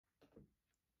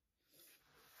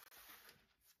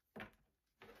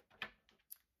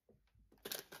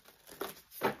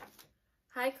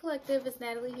Hi Collective, it's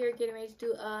Natalie here getting ready to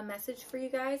do a message for you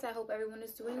guys. I hope everyone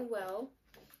is doing well.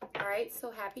 Alright,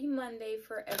 so happy Monday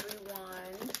for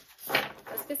everyone.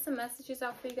 Let's get some messages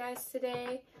out for you guys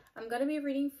today. I'm going to be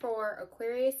reading for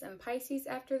Aquarius and Pisces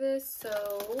after this,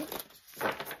 so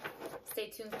stay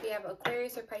tuned if you have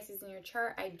Aquarius or Pisces in your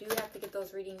chart. I do have to get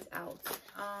those readings out.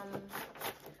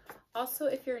 Also,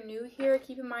 if you're new here,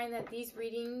 keep in mind that these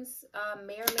readings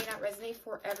may or may not resonate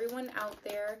for everyone out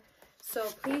there. So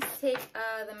please take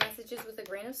the messages with a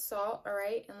grain of salt, all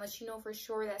right? Unless you know for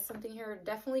sure that something here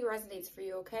definitely resonates for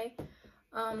you, okay?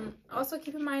 Also,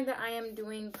 keep in mind that I am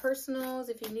doing personals.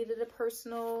 If you needed a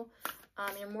personal,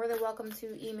 you're more than welcome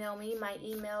to email me. My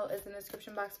email is in the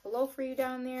description box below for you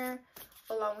down there,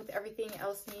 along with everything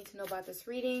else you need to know about this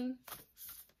reading.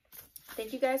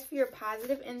 Thank you guys for your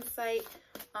positive insight,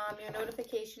 your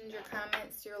notifications, your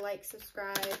comments, your likes,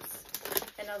 subscribes,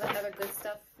 and all that other good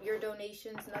stuff. Your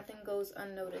donations, nothing goes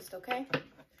unnoticed, okay?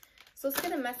 So let's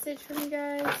get a message from you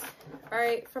guys. All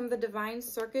right, from the Divine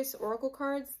Circus Oracle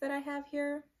cards that I have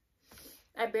here.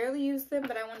 I barely use them,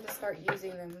 but I wanted to start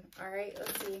using them. All right,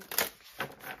 let's see.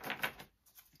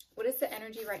 What is the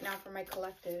energy right now for my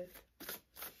collective?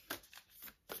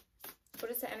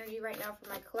 What is the energy right now for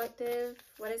my collective?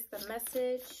 What is the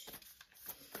message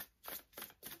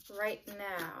right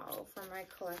now for my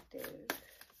collective?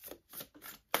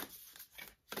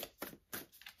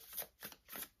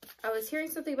 I was hearing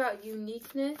something about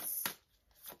uniqueness.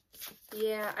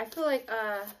 Yeah, I feel like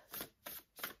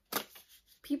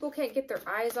people can't get their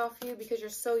eyes off you because you're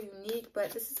so unique,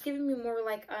 but this is giving me more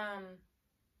like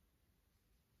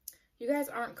you guys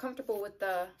aren't comfortable with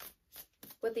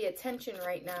the attention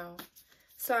right now.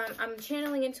 So I'm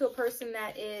channeling into a person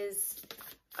that is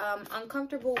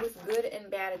uncomfortable with good and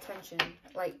bad attention,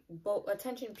 like both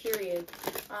attention period.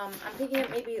 I'm picking up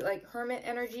maybe like hermit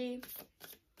energy.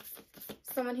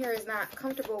 Someone here is not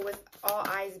comfortable with all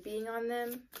eyes being on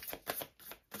them.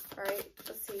 All right,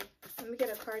 let's see. Let me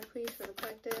get a card, please, for the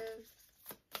collective.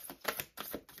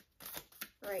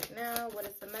 Right now, what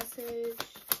is the message?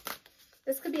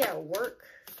 This could be at work.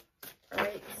 All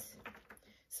right.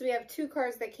 So we have two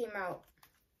cards that came out.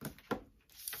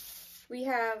 We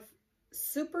have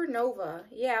Supernova.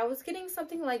 Yeah, I was getting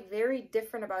something like very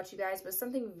different about you guys, but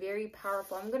something very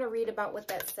powerful. I'm going to read about what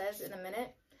that says in a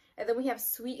minute. And then we have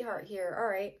Sweetheart here. All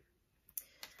right.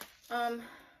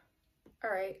 All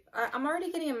right. I'm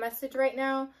already getting a message right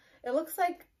now. It looks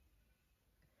like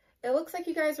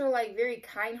you guys are like very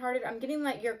kind-hearted. I'm getting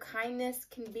like your kindness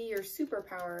can be your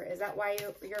superpower. Is that why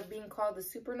you're being called the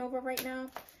Supernova right now?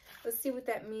 Let's see what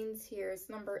that means here. It's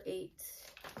number 8.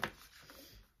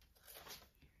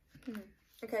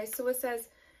 Okay, so it says,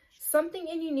 something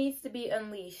in you needs to be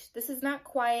unleashed. This is not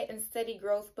quiet and steady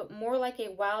growth, but more like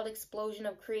a wild explosion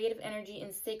of creative energy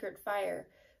and sacred fire.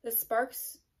 The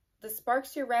sparks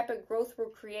your rapid growth will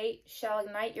create shall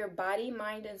ignite your body,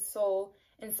 mind, and soul,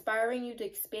 inspiring you to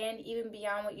expand even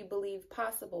beyond what you believe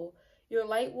possible. Your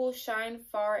light will shine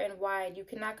far and wide. You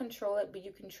cannot control it, but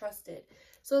you can trust it.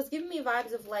 So it's giving me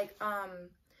vibes of like,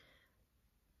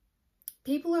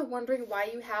 people are wondering why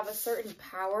you have a certain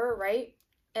power, right?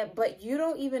 But you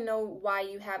don't even know why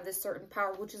you have this certain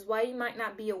power, which is why you might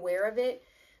not be aware of it.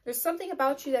 There's something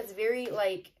about you that's very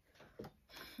like,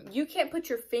 you can't put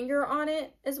your finger on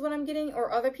it is what I'm getting,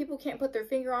 or other people can't put their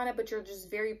finger on it, but you're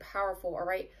just very powerful, all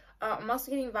right? I'm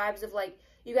also getting vibes of like,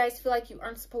 you guys feel like you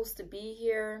aren't supposed to be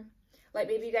here. Like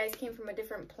maybe you guys came from a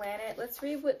different planet. Let's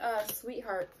read what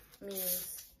Sweetheart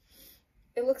means.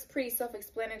 It looks pretty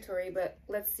self-explanatory, but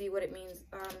let's see what it means.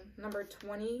 Number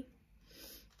 20.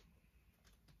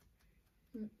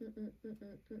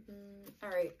 All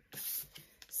right.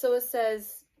 So it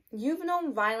says, you've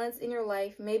known violence in your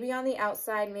life, maybe on the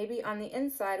outside, maybe on the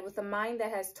inside, with a mind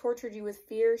that has tortured you with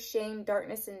fear, shame,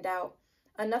 darkness, and doubt.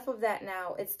 Enough of that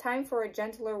now. It's time for a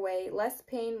gentler way. Less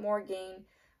pain, more gain.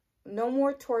 No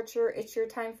more torture. It's your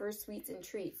time for sweets and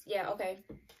treats. Yeah, okay.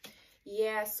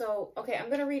 Yeah, so, okay, I'm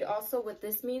going to read also what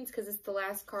this means because it's the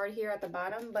last card here at the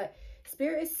bottom. But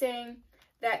Spirit is saying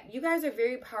that you guys are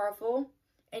very powerful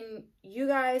and you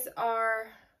guys are,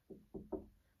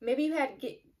 maybe you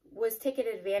was taken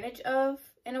advantage of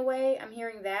in a way. I'm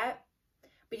hearing that.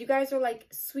 But you guys are like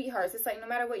sweethearts. It's like no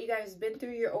matter what you guys have been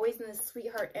through, you're always in this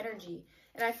sweetheart energy.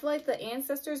 And I feel like the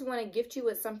ancestors want to gift you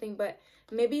with something, but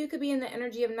maybe you could be in the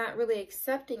energy of not really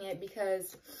accepting it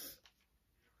because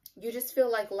you just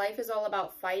feel like life is all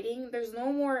about fighting. There's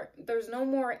no more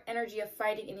energy of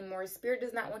fighting anymore. Spirit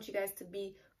does not want you guys to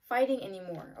be fighting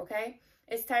anymore, okay?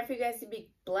 It's time for you guys to be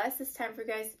blessed. It's time for you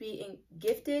guys to be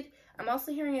gifted. I'm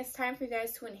also hearing it's time for you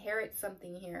guys to inherit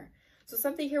something here. So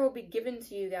something here will be given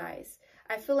to you guys.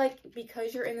 I feel like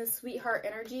because you're in the sweetheart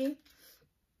energy,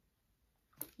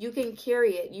 you can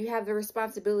carry it. You have the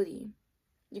responsibility.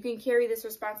 You can carry this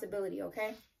responsibility,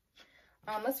 okay?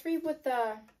 Let's read what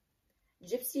the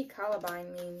Gypsy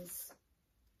Columbine means.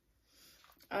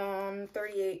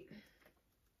 38.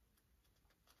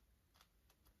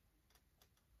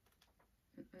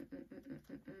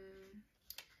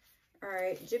 All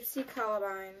right, Gypsy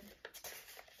Columbine.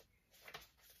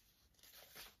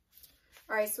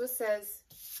 All right, so it says,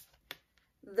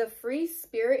 the free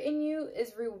spirit in you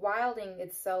is rewilding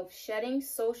itself, shedding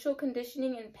social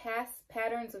conditioning and past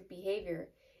patterns of behavior.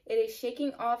 It is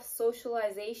shaking off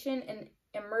socialization and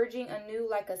emerging anew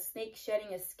like a snake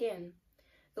shedding a skin.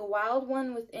 The wild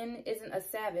one within isn't a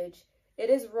savage. It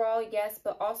is raw, yes,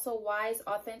 but also wise,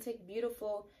 authentic,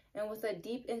 beautiful, and with a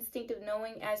deep instinctive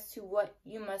knowing as to what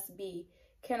you must be.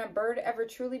 Can a bird ever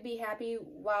truly be happy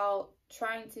while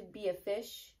trying to be a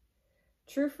fish?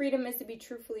 True freedom is to be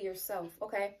truthfully yourself.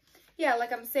 Okay. Yeah,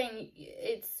 like I'm saying,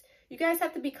 you guys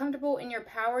have to be comfortable in your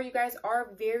power. You guys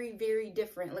are very, very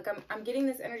different. Like I'm getting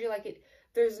this energy like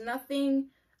there's nothing.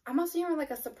 I'm also hearing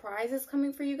like a surprise is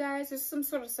coming for you guys. There's some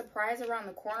sort of surprise around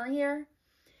the corner here.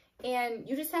 And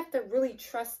you just have to really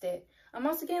trust it. I'm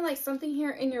also getting like something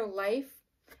here in your life,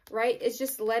 right? It's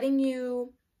just letting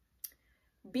you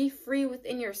be free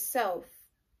within yourself.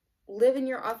 Live in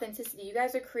your authenticity. You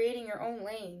guys are creating your own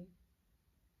lane.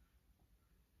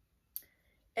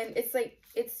 And it's like,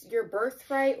 it's your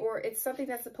birthright, or it's something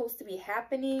that's supposed to be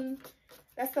happening.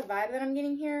 That's the vibe that I'm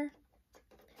getting here.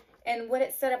 And what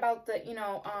it said about the, you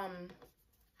know,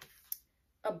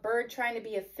 a bird trying to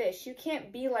be a fish. You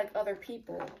can't be like other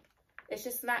people. It's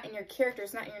just not in your character.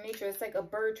 It's not in your nature. It's like a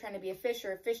bird trying to be a fish,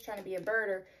 or a fish trying to be a bird,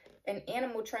 or an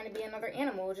animal trying to be another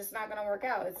animal. It's just not going to work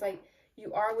out. It's like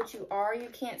you are what you are. You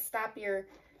can't stop your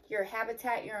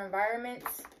habitat, your environment,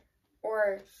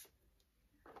 or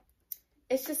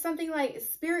it's just something like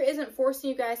spirit isn't forcing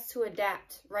you guys to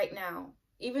adapt right now.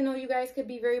 Even though you guys could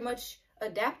be very much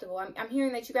adaptable. I'm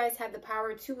hearing that you guys have the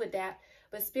power to adapt,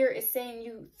 but spirit is saying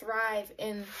you thrive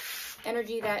in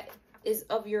energy that is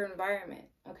of your environment,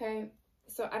 okay?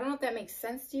 So I don't know if that makes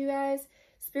sense to you guys.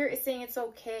 Spirit is saying it's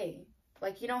okay.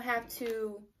 Like, you don't have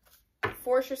to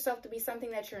force yourself to be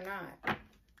something that you're not.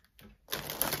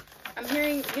 I'm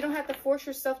hearing you don't have to force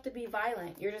yourself to be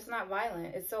violent. You're just not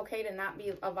violent. It's okay to not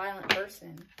be a violent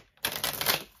person.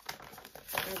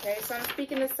 Okay, so I'm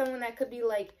speaking to someone that could be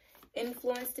like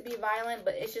influenced to be violent,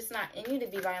 but it's just not in you to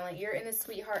be violent. You're in the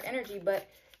sweetheart energy, but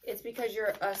it's because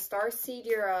you're a starseed.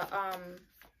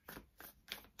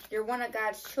 You're one of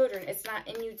God's children. It's not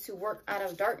in you to work out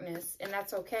of darkness, and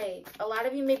that's okay. A lot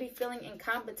of you may be feeling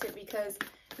incompetent because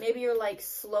maybe you're like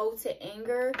slow to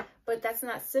anger, but that's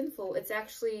not sinful. It's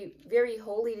actually very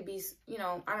holy to be, you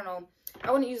know, I don't know.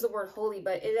 I wouldn't use the word holy,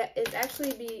 but it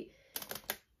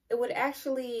would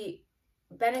actually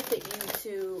benefit you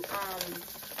to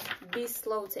be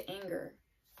slow to anger.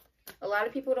 A lot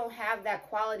of people don't have that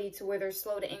quality to where they're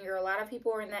slow to anger. A lot of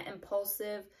people are in that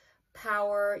impulsive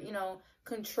power, you know,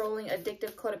 controlling,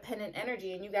 addictive, codependent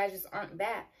energy, and you guys just aren't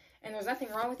that. And there's nothing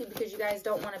wrong with you because you guys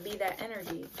don't want to be that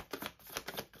energy.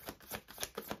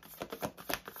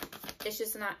 It's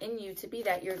just not in you to be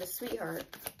that. You're the sweetheart.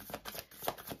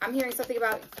 I'm hearing something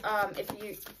about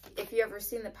if you ever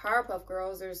seen the Powerpuff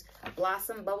Girls, there's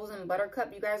Blossom, Bubbles, and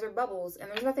Buttercup. You guys are bubbles, and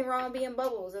there's nothing wrong with being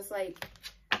bubbles. It's like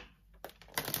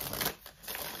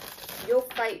you'll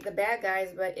fight the bad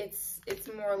guys, but it's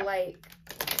more like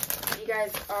you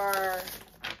guys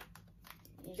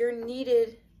you're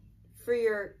needed for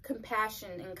your compassion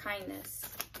and kindness.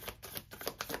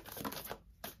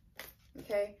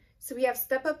 Okay, so we have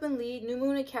step up and lead, new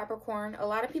moon in Capricorn. A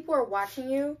lot of people are watching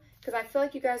you because I feel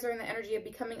like you guys are in the energy of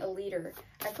becoming a leader.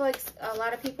 I feel like a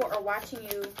lot of people are watching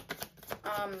you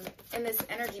in this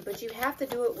energy, but you have to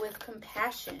do it with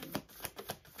compassion.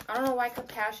 I don't know why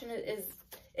compassion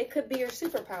it could be your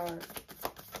superpower.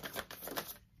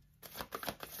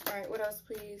 All right, what else,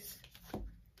 please?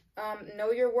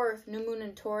 Know your worth, new moon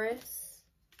in Taurus.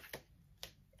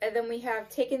 And then we have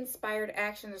take inspired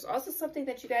action. There's also something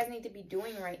that you guys need to be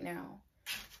doing right now.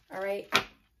 All right.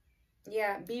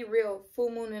 Yeah, be real, full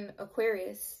moon in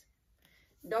Aquarius.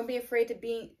 Don't be afraid of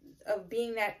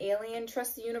being that alien.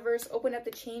 Trust the universe. Open up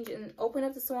to change and open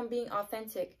up to someone being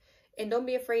authentic. And don't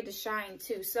be afraid to shine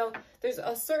too. So there's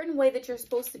a certain way that you're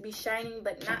supposed to be shining,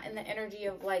 but not in the energy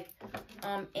of like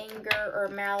anger or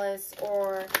malice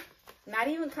or not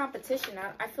even competition.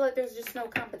 I feel like there's just no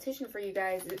competition for you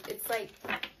guys. It's like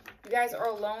you guys are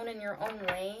alone in your own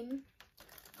lane.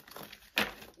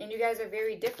 And you guys are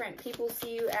very different. People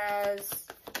see you as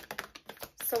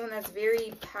someone that's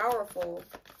very powerful.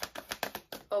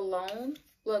 Alone.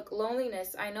 Look,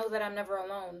 loneliness. I know that I'm never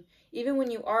alone. Even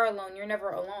when you are alone, you're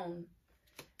never alone.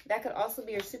 That could also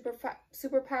be your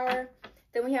superpower.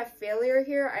 Then we have failure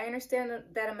here. I understand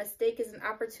that a mistake is an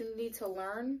opportunity to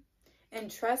learn. And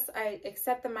trust, I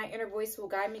accept that my inner voice will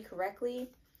guide me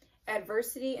correctly.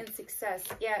 Adversity and success.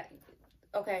 Yeah,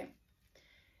 okay.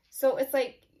 So it's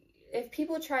like, if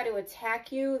people try to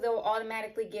attack you, they'll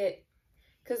automatically get,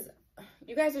 because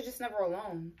you guys are just never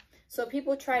alone. So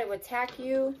people try to attack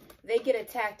you, they get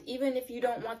attacked, even if you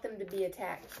don't want them to be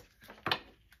attacked.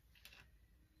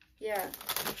 Yeah,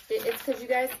 it's because you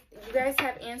guys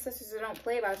have ancestors that don't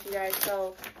play about you guys.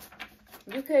 So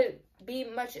you could be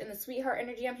much in the sweetheart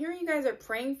energy. I'm hearing you guys are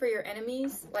praying for your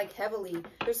enemies, like heavily.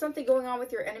 There's something going on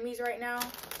with your enemies right now,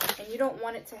 and you don't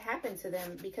want it to happen to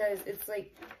them because it's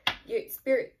like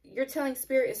you're telling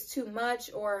spirit is too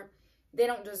much or they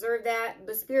don't deserve that,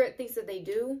 but spirit thinks that they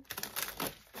do.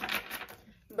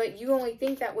 But you only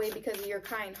think that way because of your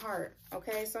kind heart,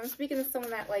 okay? So I'm speaking to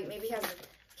someone that like maybe has a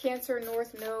Cancer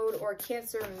North Node or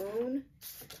Cancer Moon.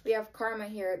 We have karma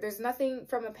here. There's nothing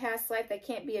from a past life that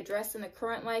can't be addressed in the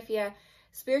current life. Yeah,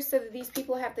 Spirit said that these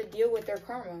people have to deal with their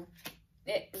karma.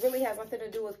 It really has nothing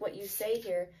to do with what you say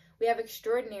here. We have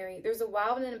extraordinary. There's a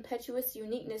wild and impetuous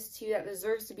uniqueness to you that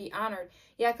deserves to be honored.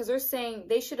 Yeah, because they're saying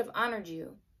they should have honored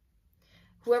you.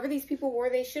 Whoever these people were,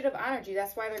 they should have honored you.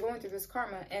 That's why they're going through this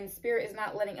karma. And Spirit is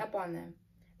not letting up on them.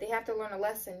 They have to learn a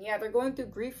lesson. Yeah, they're going through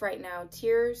grief right now.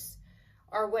 Tears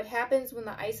are what happens when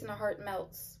the ice in the heart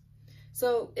melts.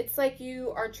 So it's like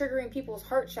you are triggering people's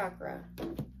heart chakra.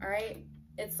 All right.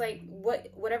 It's like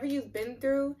whatever you've been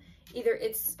through, either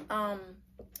it's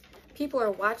people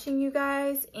are watching you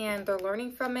guys and they're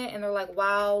learning from it and they're like,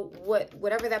 wow,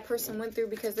 whatever that person went through,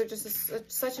 because they're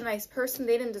just such a nice person,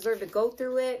 they didn't deserve to go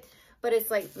through it, but it's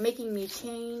like making me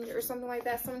change or something like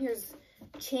that. Someone here's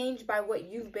changed by what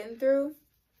you've been through.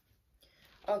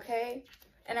 Okay.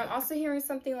 And I'm also hearing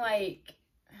something like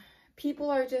people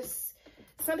are just,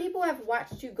 some people have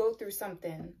watched you go through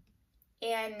something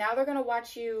and now they're going to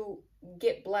watch you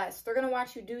get blessed. They're going to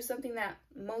watch you do something that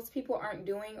most people aren't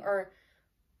doing or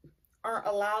aren't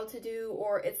allowed to do.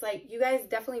 Or it's like you guys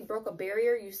definitely broke a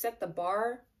barrier. You set the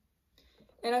bar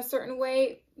in a certain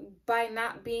way by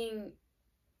not being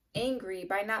angry,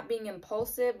 by not being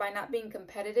impulsive, by not being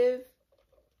competitive.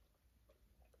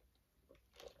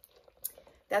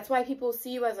 That's why people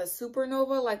see you as a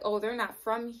supernova, like, oh, they're not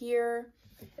from here.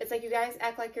 It's like you guys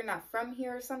act like you're not from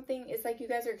here or something. It's like you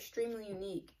guys are extremely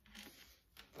unique.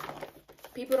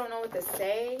 People don't know what to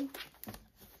say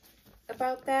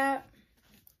about that,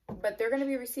 but they're going to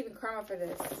be receiving karma for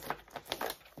this.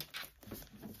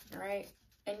 All right?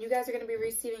 And you guys are going to be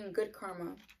receiving good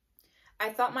karma. I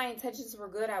thought my intentions were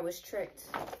good. I was tricked.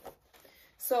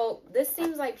 So this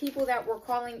seems like people that were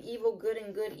calling evil good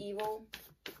and good evil.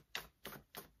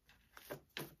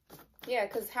 Yeah,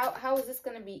 because how is this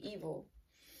going to be evil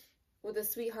with the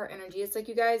sweetheart energy? It's like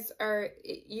you guys are,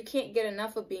 you can't get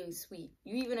enough of being sweet.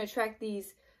 You even attract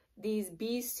these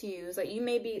bees to you. It's like you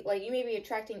may be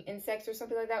attracting insects or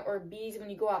something like that, or bees when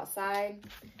you go outside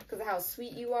because of how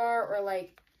sweet you are, or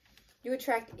like you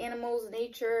attract animals,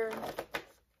 nature.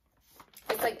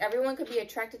 It's like everyone could be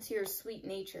attracted to your sweet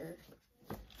nature.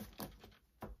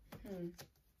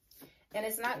 And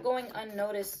it's not going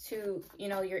unnoticed to, you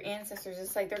know, your ancestors.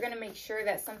 It's like they're going to make sure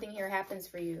that something here happens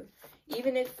for you.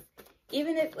 Even if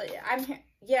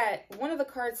yeah, one of the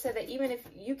cards said that even if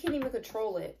you can't even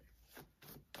control it.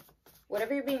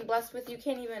 Whatever you're being blessed with, you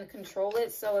can't even control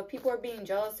it. So if people are being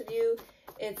jealous of you,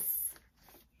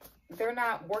 they're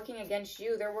not working against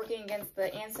you. They're working against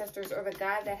the ancestors or the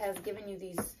God that has given you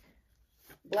these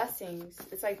blessings.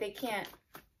 It's like they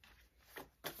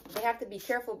have to be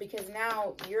careful because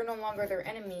now you're no longer their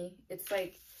enemy. It's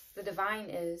like the divine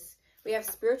is. We have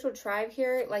spiritual tribe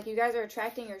here. Like you guys are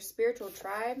attracting your spiritual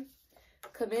tribe.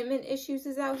 Commitment issues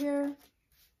is out here.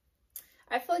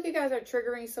 I feel like you guys are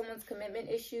triggering someone's commitment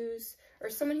issues, or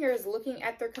someone here is looking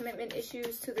at their commitment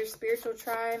issues to their spiritual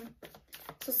tribe.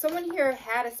 So someone here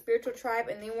had a spiritual tribe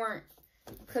and they weren't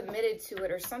committed to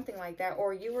it or something like that.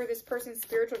 Or you were this person's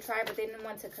spiritual tribe, but they didn't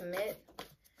want to commit.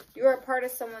 You're a part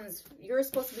of someone's, you're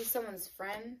supposed to be someone's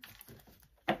friend.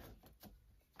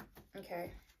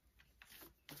 Okay.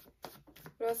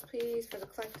 What else, please, for the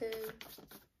collective?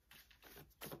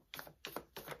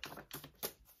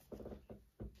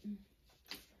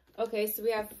 Okay, so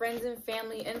we have friends and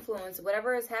family influence.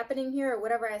 Whatever is happening here, or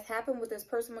whatever has happened with this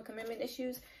person with commitment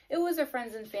issues, it was their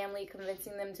friends and family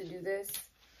convincing them to do this.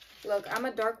 Look, I'm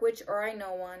a dark witch or I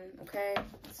know one, okay?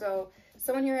 So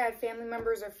someone here had family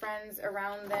members or friends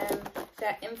around them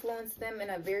that influenced them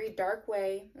in a very dark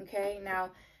way, okay?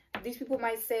 Now, these people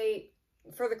might say,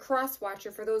 for the cross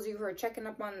watcher, for those of you who are checking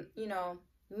up on, you know,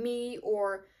 me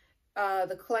or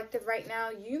the collective right now,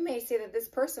 you may say that this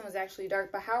person was actually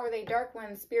dark, but how are they dark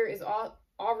when Spirit is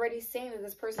already saying that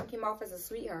this person came off as a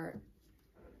sweetheart?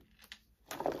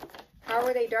 How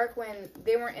are they dark when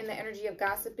they weren't in the energy of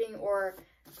gossiping or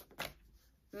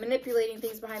manipulating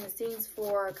things behind the scenes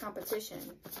for competition?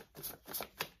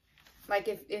 Like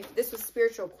if this was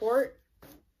spiritual court,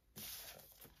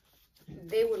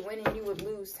 they would win and you would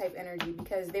lose type energy,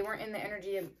 because they weren't in the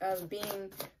energy of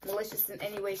being malicious in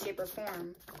any way, shape, or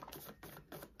form.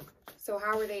 So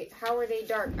how are they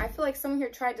dark? I feel like someone here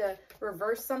tried to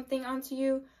reverse something onto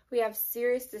you. We have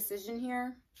serious decision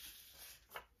here.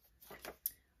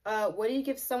 What do you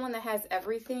give someone that has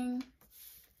everything?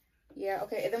 Yeah,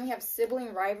 okay. And then we have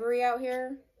sibling rivalry out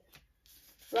here.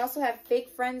 We also have fake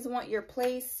friends want your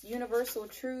place, universal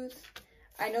truth.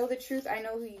 I know the truth. I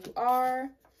know who you are.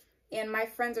 And my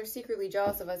friends are secretly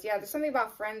jealous of us. Yeah, there's something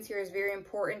about friends here is very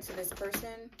important to this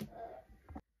person.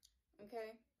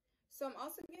 Okay. So I'm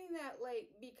also getting that, like,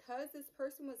 because this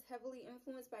person was heavily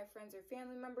influenced by friends or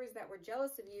family members that were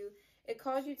jealous of you, it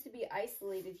caused you to be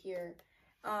isolated here.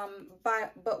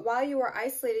 But while you were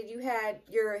isolated, you had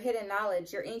your hidden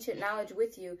knowledge, your ancient knowledge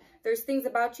with you. There's things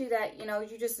about you that, you know,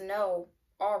 you just know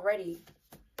already,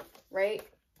 right?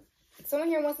 Someone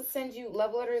here wants to send you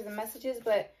love letters and messages,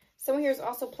 but someone here is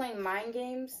also playing mind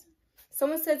games.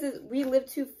 Someone says that we live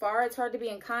too far. It's hard to be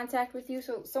in contact with you.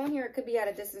 So someone here could be at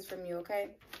a distance from you, okay?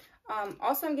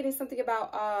 Also, I'm getting something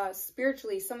about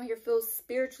spiritually. Someone here feels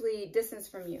spiritually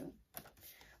distanced from you.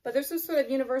 But there's some sort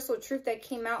of universal truth that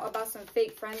came out about some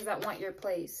fake friends that want your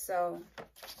place. So,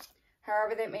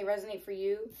 however that may resonate for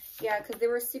you. Yeah, because they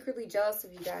were secretly jealous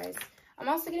of you guys. I'm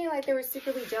also getting like they were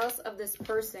secretly jealous of this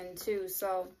person too.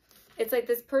 So, it's like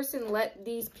this person let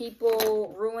these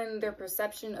people ruin their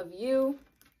perception of you.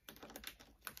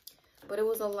 But it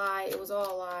was a lie. It was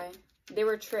all a lie. They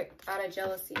were tricked out of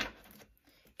jealousy.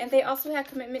 And they also had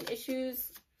commitment issues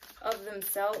of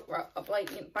themselves,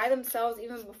 like by themselves.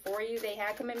 Even before you, they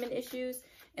had commitment issues.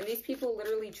 And these people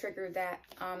literally triggered that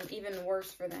even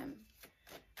worse for them.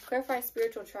 Clarify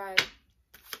spiritual tribe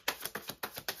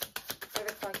for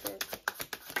the collective.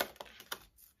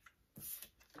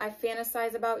 I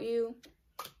fantasize about you.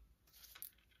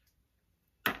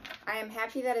 I am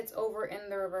happy that it's over in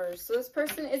the reverse. So this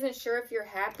person isn't sure if you're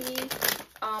happy,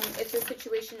 if the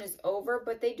situation is over,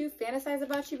 but they do fantasize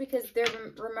about you because they're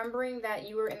remembering that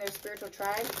you were in their spiritual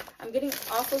tribe. I'm getting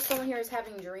also someone here is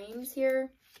having dreams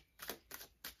here.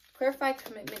 Clarify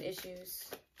commitment issues.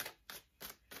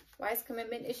 Why is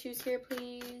commitment issues here,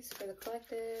 please, for the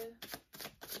collective?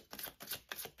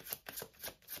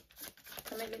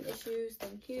 Commitment issues,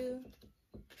 thank you.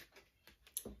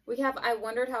 We have, I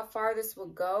wondered how far this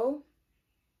would go.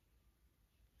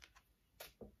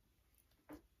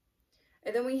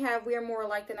 And then we have, we are more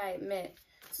alike than I admit.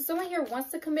 So someone here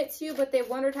wants to commit to you, but they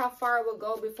wondered how far it would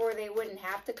go before they wouldn't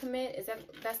have to commit.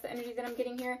 That's the energy that I'm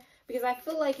getting here? Because I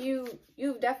feel like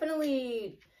you've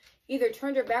definitely either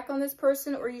turned your back on this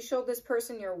person, or you showed this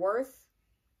person your worth,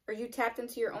 or you tapped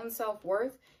into your own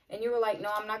self-worth, and you were like,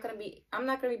 no, I'm not gonna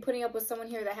be putting up with someone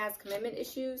here that has commitment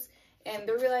issues. And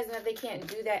they're realizing that they can't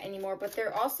do that anymore. But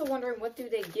they're also wondering, what do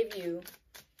they give you?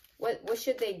 What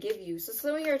should they give you? So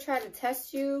someone here tried to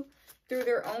test you through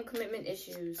their own commitment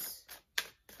issues.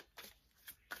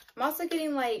 I'm also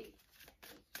getting like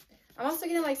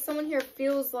someone here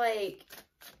feels like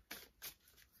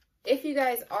if you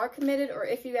guys are committed, or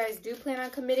if you guys do plan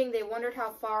on committing, they wondered how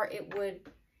far it would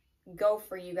go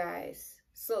for you guys.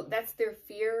 So that's their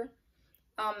fear.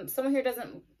 Someone here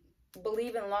doesn't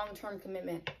believe in long-term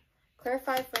commitment.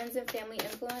 Clarify friends and family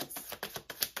influence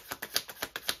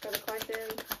for the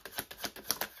collective.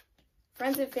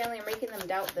 Friends and family are making them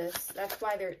doubt this. That's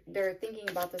why they're thinking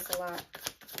about this a lot.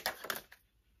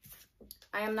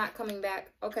 I am not coming back.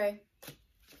 Okay.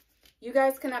 You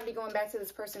guys cannot be going back to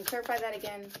this person. Clarify that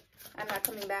again. I'm not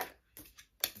coming back.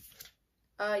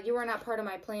 You are not part of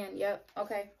my plan. Yep.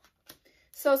 Okay.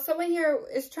 So someone here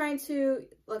is trying to,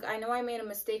 look, I know I made a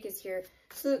mistake is here.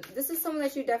 So this is someone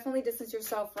that you definitely distance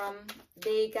yourself from.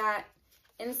 They got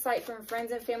insight from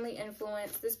friends and family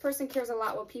influence. This person cares a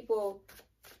lot what people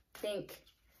think.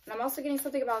 And I'm also getting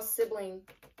something about sibling.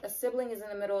 A sibling is in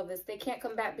the middle of this. They can't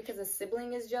come back because a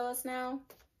sibling is jealous now.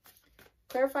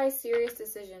 Clarify serious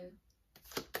decision.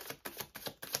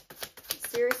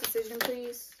 Serious decision,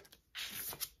 please.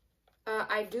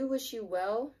 I do wish you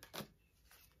well.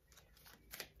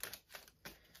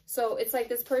 So it's like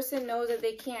this person knows that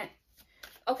they can't.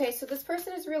 Okay, so this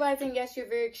person is realizing, yes, you're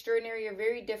very extraordinary. You're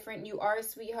very different. You are a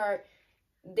sweetheart.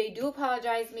 They do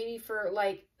apologize maybe for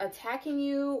like attacking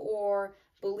you or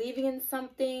believing in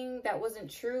something that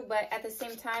wasn't true. But at the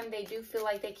same time, they do feel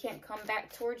like they can't come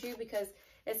back towards you because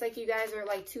it's like you guys are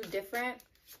like too different,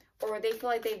 or they feel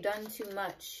like they've done too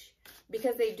much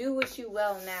because they do wish you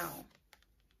well now.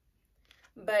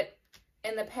 But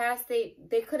in the past, they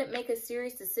couldn't make a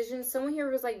serious decision. Someone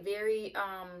here was like very,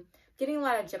 getting a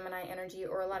lot of Gemini energy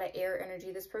or a lot of air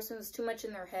energy. This person was too much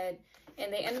in their head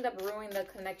and they ended up ruining the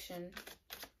connection.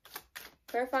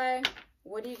 Clarify,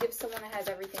 what do you give someone that has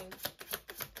everything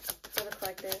for the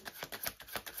collective?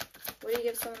 What do you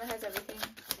give someone that has everything?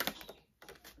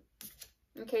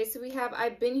 Okay, so we have,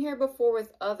 I've been here before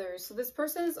with others. So this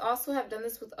person has also have done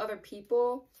this with other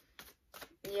people.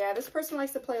 Yeah, this person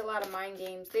likes to play a lot of mind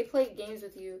games. They play games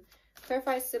with you.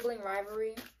 Clarify sibling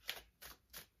rivalry.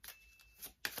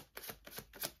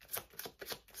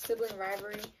 Sibling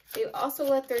rivalry. They also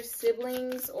let their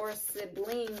siblings or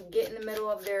sibling get in the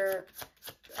middle of their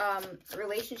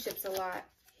relationships a lot.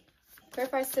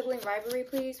 Clarify sibling rivalry,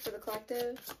 please, for the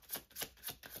collective.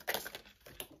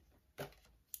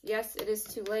 Yes, it is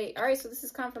too late. All right, so this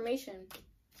is confirmation.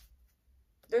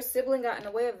 Their sibling got in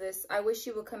the way of this. I wish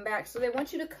you would come back. So they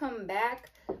want you to come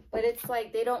back, but it's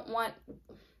like they don't want...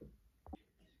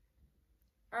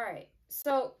 All right.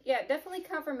 So, yeah, definitely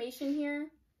confirmation here.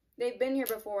 They've been here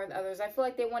before with others. I feel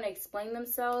like they want to explain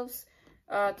themselves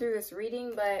through this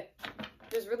reading, but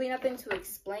there's really nothing to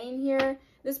explain here.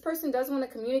 This person does want to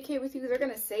communicate with you. They're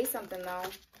going to say something, though.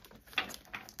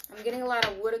 I'm getting a lot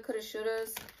of woulda, coulda,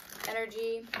 shouldas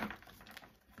energy.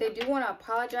 They do want to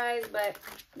apologize, but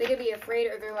they could be afraid,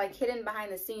 or they're like hidden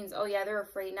behind the scenes. Oh yeah, they're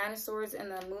afraid. 9 of Swords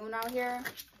and the Moon out here.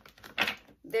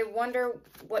 They wonder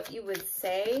what you would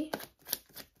say.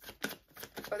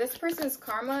 Or this person's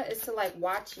karma is to like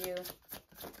watch you.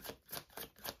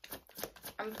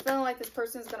 I'm feeling like this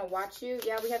person's going to watch you.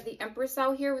 Yeah, we have the Empress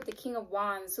out here with the King of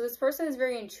Wands. So this person is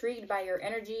very intrigued by your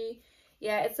energy.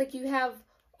 Yeah, it's like you have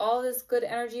all this good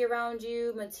energy around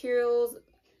you, materials.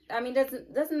 I mean,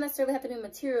 doesn't necessarily have to be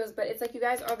materials, but it's like you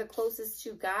guys are the closest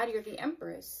to God. You're the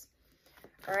Empress.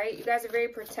 All right, you guys are very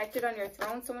protected on your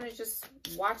throne. Someone is just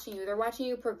watching you. They're watching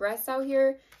you progress out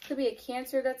here. Could be a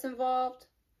Cancer that's involved.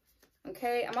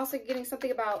 Okay, I'm also getting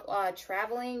something about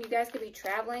traveling. You guys could be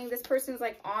traveling. This person's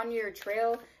like on your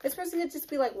trail. This person could just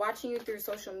be like watching you through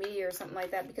social media or something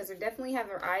like that, because they definitely have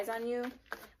their eyes on you.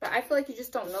 But I feel like you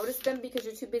just don't notice them because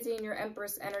you're too busy in your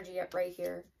Empress energy up right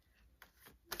here.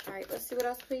 All right, let's see what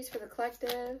else, please, for the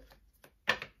collective.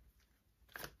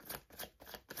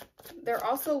 They're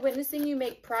also witnessing you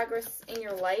make progress in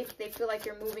your life. They feel like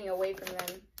you're moving away from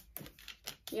them.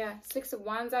 Yeah, 6 of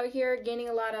Wands out here, gaining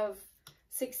a lot of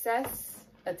success,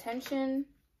 attention.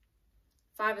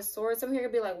 5 of Swords. Someone here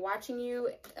could be like watching you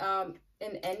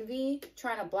in envy,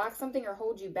 trying to block something or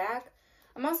hold you back.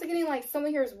 I'm also getting like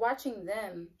someone here is watching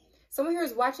them. Someone here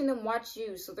is watching them watch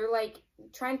you. So they're like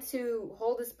trying to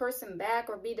hold this person back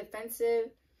or be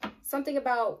defensive. Something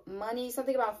about money,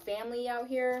 something about family out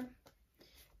here.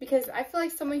 Because I feel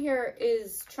like someone here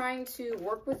is trying to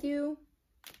work with you.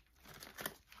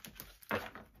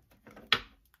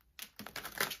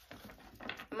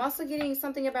 I'm also getting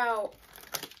something about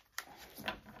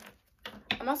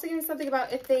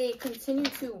if they continue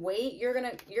to wait, you're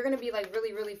gonna be like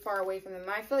really, really far away from them.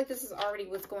 I feel like this is already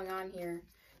what's going on here.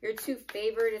 You're too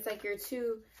favored. It's like you're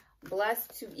too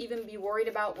blessed to even be worried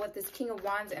about what this King of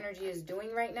Wands energy is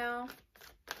doing right now.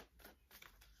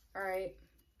 All right.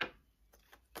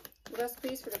 What else,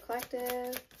 please, for the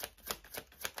collective?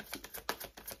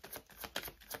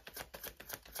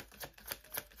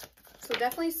 So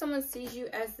definitely someone sees you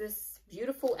as this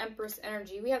beautiful Empress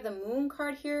energy. We have the Moon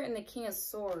card here and the King of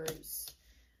Swords.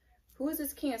 Who is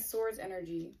this King of Swords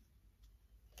energy?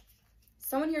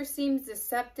 Someone here seems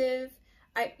deceptive.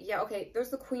 Yeah, okay, there's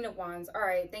the Queen of Wands. All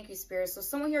right, thank you, Spirit. So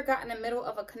someone here got in the middle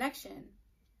of a connection.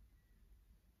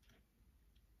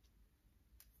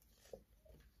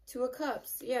 2 of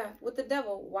Cups. Yeah, with the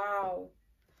Devil. Wow.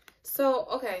 So,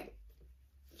 okay.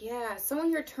 Yeah, someone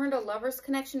here turned a lover's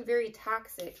connection very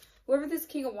toxic. Whoever this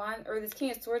King of Wands or this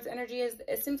King of Swords energy is,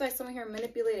 it seems like someone here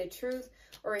manipulated truth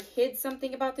or hid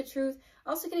something about the truth.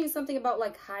 Also getting something about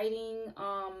like hiding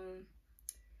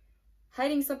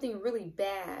something really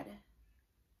bad.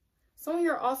 Someone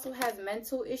here also has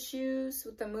mental issues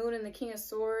with the Moon and the King of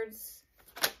Swords.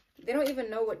 They don't even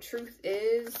know what truth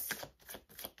is.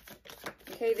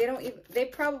 Okay, they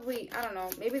probably, I don't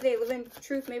know, maybe they live in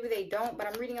truth, maybe they don't, but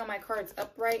I'm reading all my cards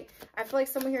upright. I feel like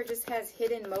someone here just has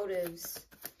hidden motives.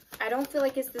 I don't feel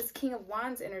like it's this King of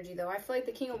Wands energy, though. I feel like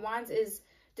the King of Wands is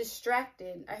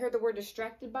distracted. I heard the word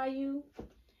distracted by you.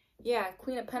 Yeah,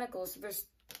 Queen of Pentacles.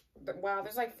 Wow,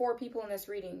 there's like 4 people in this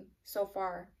reading so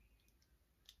far.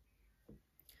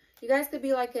 You guys could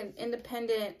be like an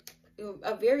independent,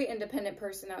 a very independent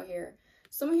person out here.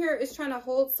 Someone here is trying to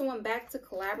hold someone back to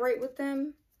collaborate with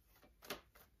them.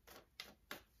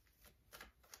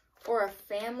 Or a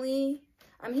family.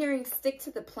 I'm hearing stick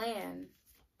to the plan.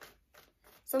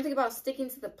 Something about sticking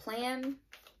to the plan.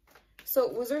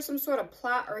 So was there some sort of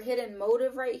plot or hidden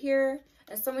motive right here?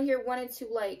 And someone here wanted to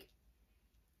like...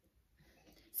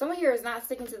 Someone here is not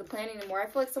sticking to the plan anymore. I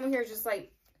feel like someone here is just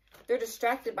like... They're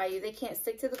distracted by you. They can't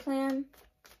stick to the plan.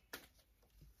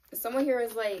 Someone here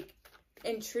is like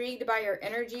intrigued by your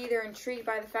energy. They're intrigued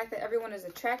by the fact that everyone is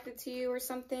attracted to you or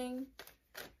something.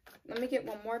 Let me get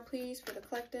one more, please, for the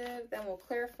collective. Then we'll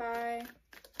clarify.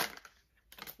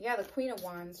 Yeah, the Queen of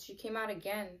Wands. She came out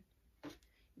again.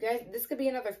 You guys, this could be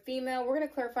another female. We're going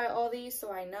to clarify all these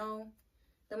so I know.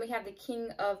 Then we have the King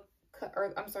of...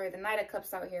 Or, I'm sorry, the Knight of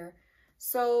Cups out here.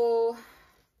 So...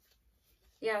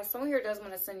 Yeah, someone here does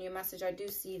want to send you a message. I do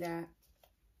see that.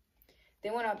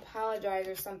 They want to apologize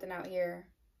or something out here.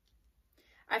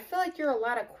 I feel like you're a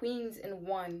lot of queens in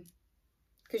one.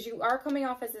 Because you are coming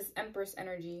off as this Empress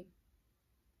energy.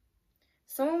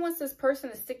 Someone wants this person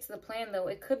to stick to the plan, though.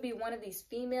 It could be one of these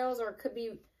females or it could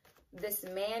be this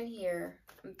man here.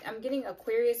 I'm getting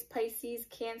Aquarius, Pisces,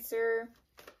 Cancer,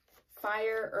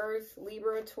 Fire, Earth,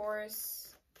 Libra,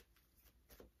 Taurus.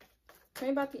 Tell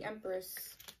me about the Empress.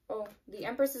 Oh, the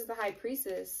Empress is the High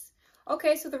Priestess.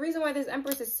 Okay, so the reason why this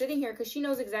Empress is sitting here, because she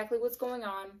knows exactly what's going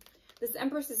on. This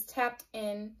Empress is tapped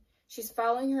in. She's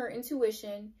following her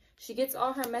intuition. She gets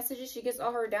all her messages. She gets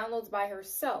all her downloads by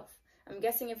herself. I'm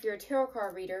guessing if you're a tarot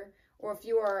card reader or if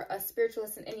you are a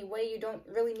spiritualist in any way, you don't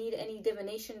really need any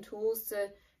divination tools to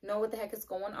know what the heck is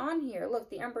going on here. Look,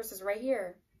 the Empress is right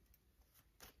here.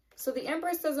 So the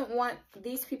Empress doesn't want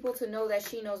these people to know that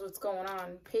she knows what's going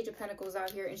on. Page of Pentacles out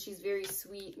here, and she's very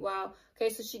sweet. Wow.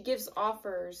 Okay, so she gives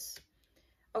offers.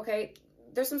 Okay,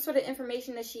 there's some sort of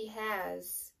information that she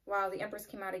has. Wow, the Empress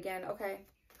came out again. Okay.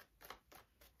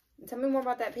 Tell me more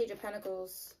about that Page of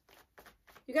Pentacles.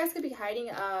 You guys could be hiding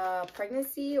a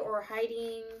pregnancy or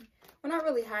hiding... Well, not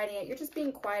really hiding it. You're just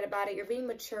being quiet about it. You're being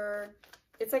mature.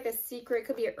 It's like a secret. It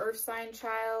could be an earth sign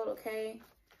child, okay?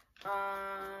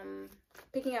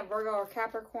 Picking up Virgo or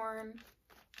Capricorn.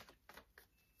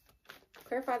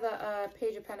 Clarify the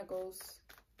Page of Pentacles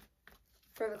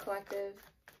for the collective.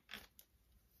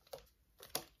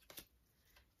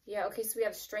 Yeah, okay, so we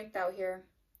have strength out here.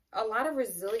 A lot of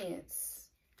resilience.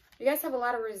 You guys have a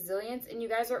lot of resilience, and you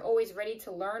guys are always ready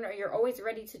to learn, or you're always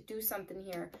ready to do something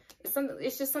here.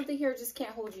 It's just something here just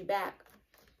can't hold you back.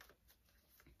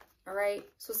 All right,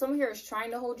 so someone here is trying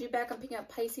to hold you back. I'm picking up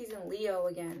Pisces and Leo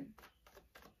again.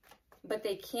 But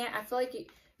they can't. I feel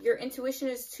like your intuition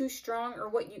is too strong, or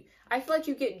what you... I feel like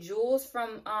you get jewels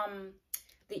from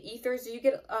the ethers. You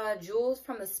get jewels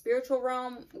from the spiritual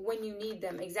realm when you need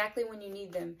them. Exactly when you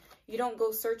need them. You don't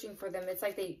go searching for them. It's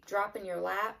like they drop in your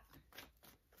lap.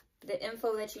 The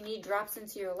info that you need drops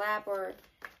into your lap, or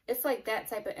it's like that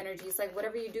type of energy. It's like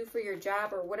whatever you do for your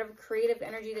job, or whatever creative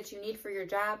energy that you need for your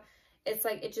job, it's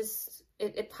like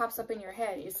it pops up in your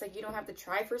head. It's like you don't have to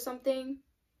try for something.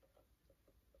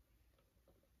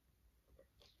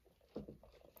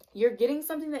 You're getting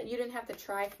something that you didn't have to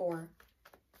try for.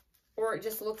 Or it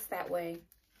just looks that way.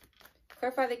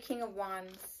 Clarify the King of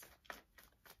Wands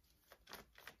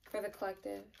for the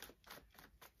collective.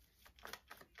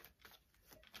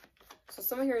 So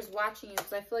someone here is watching you,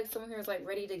 because I feel like someone here is like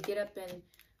ready to get up and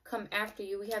come after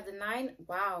you. We have the 9.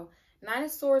 Wow. 9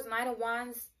 of Swords, 9 of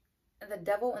Wands, and the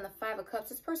Devil, and the 5 of Cups.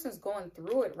 This person's going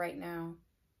through it right now.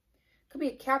 Could be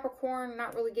a Capricorn,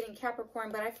 not really getting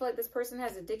Capricorn, but I feel like this person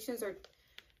has addictions or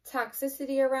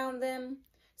toxicity around them.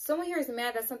 Someone here is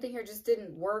mad that something here just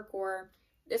didn't work, or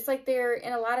it's like they're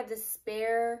in a lot of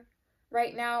despair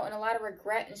right now and a lot of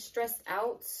regret and stressed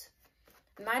out.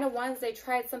 9 of Wands, they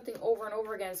tried something over and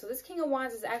over again. So this King of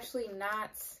Wands is actually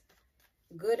not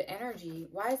good energy.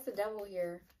 Why is the Devil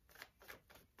here?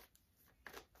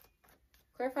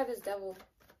 Clarify this Devil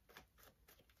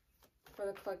for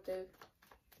the collective.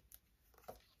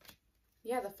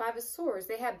 Yeah, the 5 of Swords.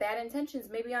 They have bad intentions,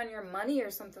 maybe on your money or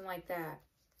something like that.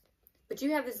 But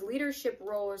you have this leadership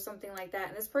role or something like that.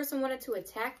 And this person wanted to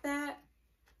attack that.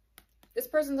 This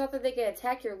person thought that they could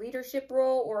attack your leadership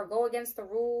role or go against the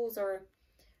rules or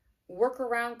work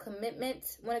around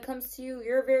commitment when it comes to you.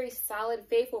 You're a very solid,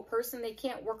 faithful person. They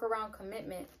can't work around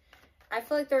commitment. I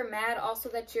feel like they're mad also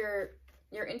that your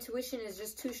intuition is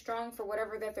just too strong for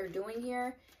whatever that they're doing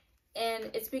here.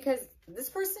 And it's because this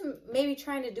person may be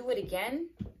trying to do it again.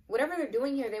 Whatever they're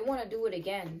doing here, they want to do it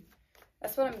again.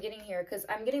 That's what I'm getting here. Because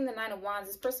I'm getting the 9 of Wands.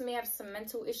 This person may have some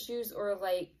mental issues, or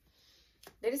like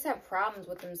they just have problems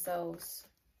with themselves.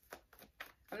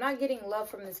 I'm not getting love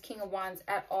from this King of Wands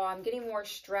at all. I'm getting more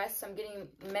stress. I'm getting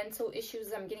mental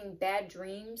issues. I'm getting bad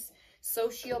dreams.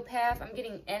 Sociopath. I'm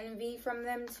getting envy from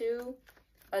them too.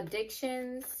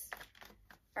 Addictions.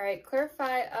 All right,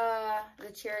 clarify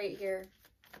the Chariot here.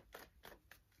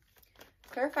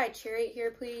 Clarify Chariot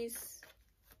here, please,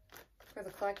 for the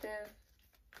collective.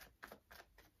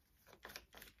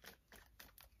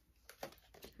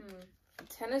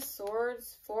 10 of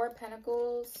Swords, 4 of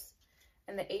Pentacles,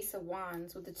 and the Ace of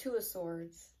Wands with the 2 of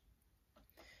Swords.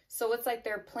 So it's like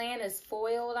their plan is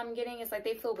foiled, I'm getting. It's like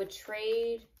they feel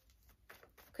betrayed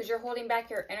because you're holding back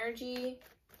your energy.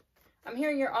 I'm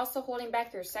hearing you're also holding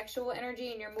back your sexual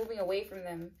energy and you're moving away from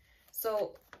them.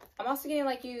 So I'm also getting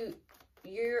like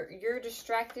you're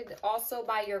distracted also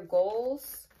by your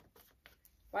goals.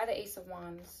 Why the Ace of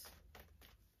Wands?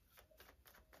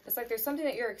 It's like there's something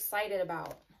that you're excited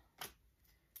about.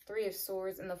 3 of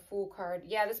Swords and the Fool card.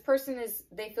 Yeah, this person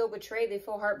they feel betrayed. They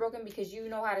feel heartbroken because you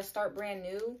know how to start brand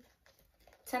new.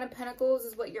 10 of Pentacles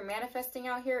is what you're manifesting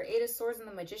out here. 8 of Swords and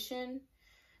the Magician.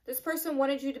 This person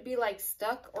wanted you to be like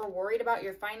stuck or worried about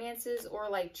your finances or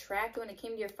like trapped when it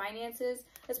came to your finances.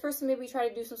 This person maybe tried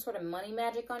to do some sort of money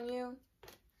magic on you.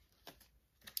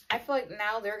 I feel like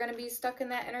now they're going to be stuck in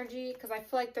that energy because I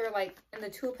feel like they're like in the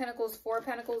 2 of Pentacles, 4 of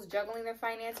Pentacles, juggling their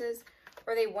finances,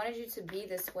 or they wanted you to be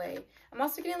this way. I'm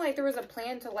also getting like there was a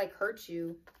plan to like hurt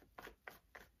you.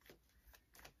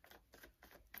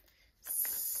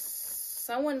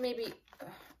 Someone maybe,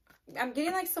 I'm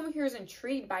getting like someone here is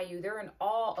intrigued by you. They're in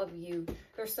awe of you.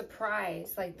 They're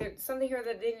surprised. Like there's something here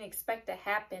that they didn't expect to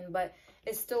happen, but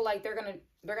it's still like they're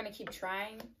gonna keep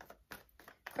trying.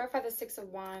 Clarify the 6 of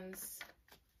Wands.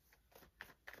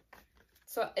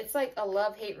 So it's like a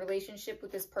love-hate relationship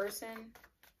with this person.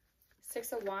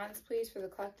 6 of Wands, please, for the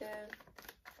collective.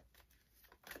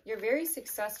 You're very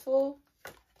successful.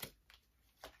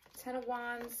 10 of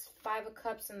Wands, 5 of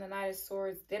Cups, and the Knight of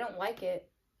Swords. They don't like it.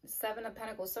 7 of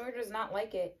Pentacles. Someone does not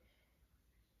like it.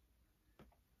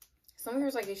 Someone here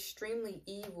is like extremely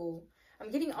evil. I'm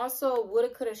getting also woulda,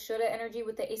 coulda, shoulda energy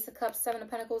with the Ace of Cups, 7 of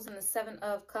Pentacles, and the 7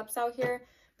 of Cups out here.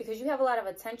 Because you have a lot of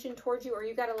attention towards you, or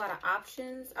you got a lot of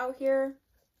options out here.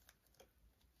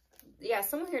 Yeah,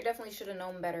 someone here definitely should have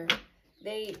known better.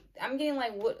 I'm getting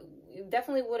like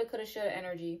definitely woulda, coulda, shoulda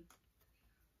energy.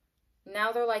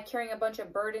 Now they're like carrying a bunch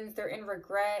of burdens. They're in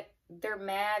regret. They're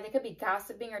mad. They could be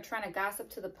gossiping or trying to gossip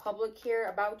to the public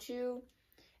here about you.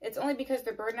 It's only because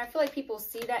they're burdened. I feel like people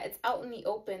see that. It's out in the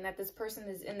open that this person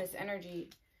is in this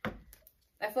energy.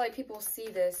 I feel like people see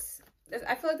this.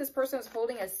 I feel like this person is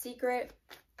holding a secret.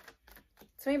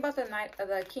 Tell me about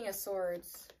the King of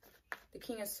Swords. The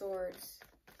King of Swords.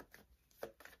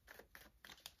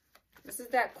 This is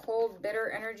that cold,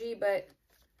 bitter energy, but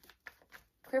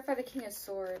clarify the King of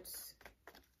Swords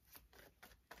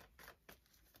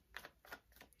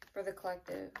for the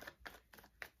collective.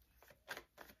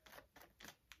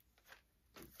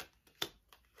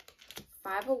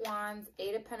 Five of Wands,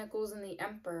 8 of Pentacles, and the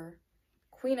Emperor.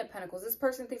 Queen of Pentacles. This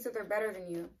person thinks that they're better than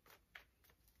you.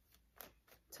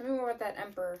 Tell me more about that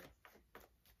Emperor.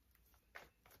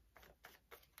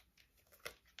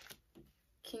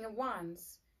 King of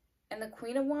Wands. And the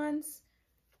Queen of Wands.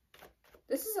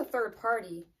 This is a third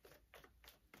party.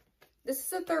 This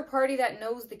is a third party that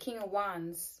knows the King of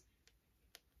Wands.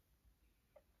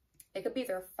 It could be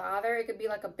their father. It could be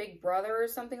like a big brother or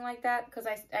something like that. Because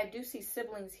I do see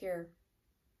siblings here.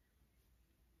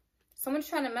 Someone's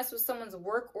trying to mess with someone's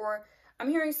work. Or I'm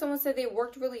hearing someone say they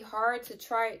worked really hard to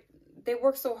try. They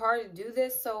worked so hard to do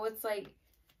this. So it's like,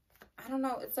 I don't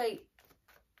know. It's like,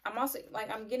 I'm also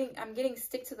like, I'm getting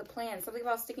stick to the plan. Something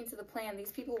about sticking to the plan.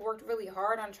 These people worked really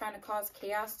hard on trying to cause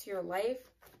chaos to your life.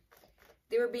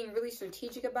 They were being really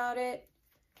strategic about it.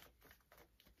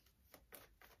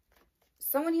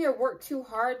 Someone here worked too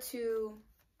hard to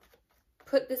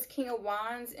put this King of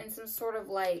Wands in some sort of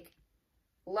like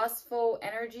lustful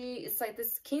energy. It's like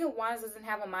this King of Wands doesn't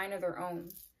have a mind of their own.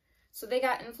 So they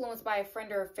got influenced by a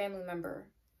friend or a family member.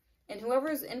 And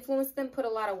whoever's influenced them put a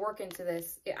lot of work into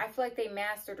this. I feel like they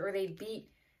mastered or they beat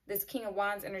this King of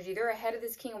Wands energy. They're ahead of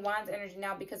this King of Wands energy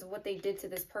now because of what they did to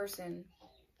this person.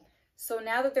 So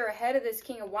now that they're ahead of this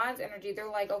King of Wands energy, they're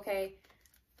like, okay.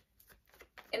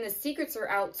 And the secrets are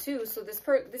out too. So this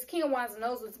King of Wands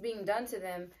knows what's being done to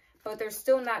them. But they're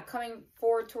still not coming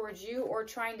forward towards you or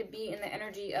trying to be in the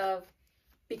energy of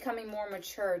becoming more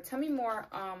mature. Tell me more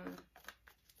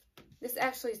This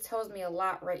actually tells me a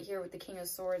lot right here with the King of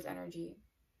Swords energy.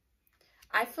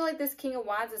 I feel like this King of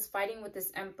Wands is fighting with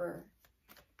this Emperor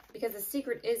because the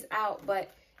secret is out,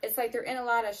 but it's like they're in a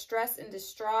lot of stress and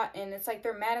distraught, and it's like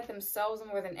they're mad at themselves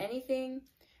more than anything,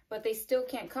 but they still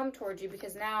can't come towards you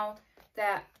because now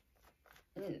that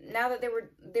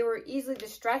they were easily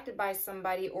distracted by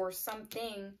somebody or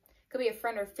something, could be a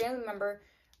friend or family member.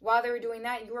 While they were doing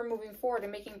that, you were moving forward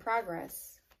and making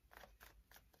progress.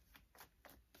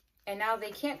 And now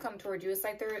they can't come towards you. It's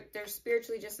like they're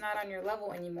spiritually just not on your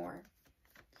level anymore.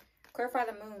 Clarify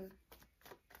the moon.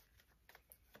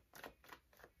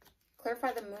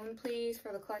 Clarify the moon, please,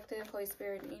 for the collective, Holy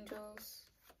Spirit, and angels.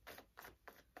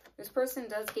 This person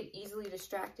does get easily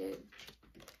distracted.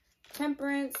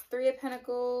 Temperance, Three of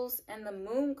Pentacles, and the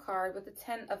Moon card with the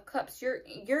Ten of Cups.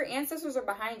 Your ancestors are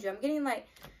behind you. I'm getting like,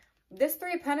 this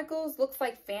Three of Pentacles looks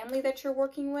like family that you're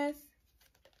working with.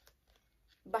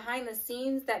 Behind the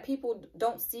scenes that people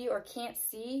don't see or can't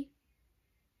see.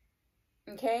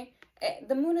 Okay?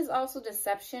 The moon is also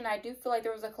deception. I do feel like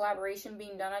there was a collaboration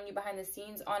being done on you behind the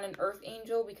scenes on an earth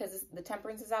angel because the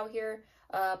temperance is out here.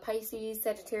 Pisces,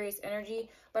 Sagittarius energy.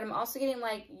 But I'm also getting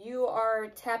like you are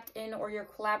tapped in or you're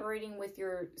collaborating with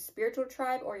your spiritual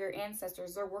tribe or your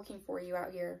ancestors. They're working for you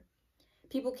out here.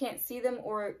 People can't see them,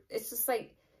 or it's just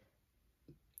like,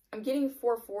 I'm getting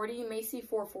 440. You may see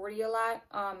 440 a lot.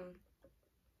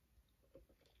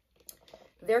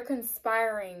 They're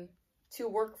conspiring to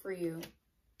work for you.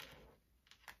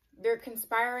 They're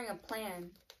conspiring a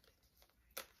plan.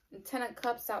 The Ten of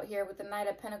Cups out here with the Knight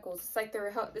of Pentacles. It's like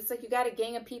it's like you got a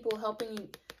gang of people helping you,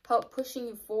 help pushing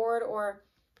you forward, or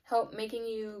help making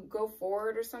you go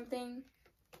forward or something.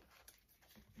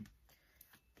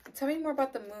 Tell me more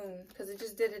about the moon, because it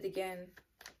just did it again.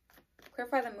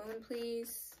 Clarify the moon,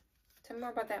 please. Tell me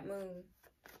more about that moon.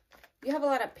 You have a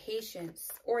lot of patience,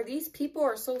 or these people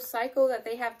are so psycho that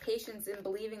they have patience in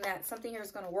believing that something here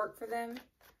is going to work for them.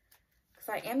 Because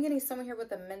I am getting someone here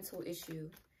with a mental issue.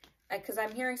 Because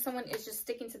I'm hearing someone is just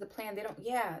sticking to the plan. They don't,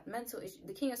 yeah, mental issue.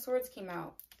 The King of Swords came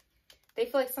out. They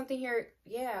feel like something here,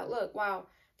 yeah, look, wow.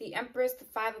 The Empress, the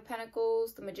Five of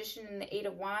Pentacles, the Magician, and the Eight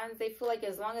of Wands. They feel like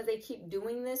as long as they keep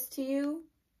doing this to you,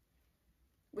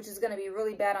 which is going to be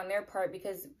really bad on their part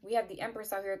because we have the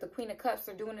Empress out here, the Queen of Cups.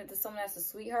 They're doing it to someone that's a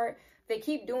sweetheart. If they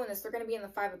keep doing this, they're going to be in the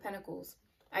Five of Pentacles.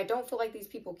 I don't feel like these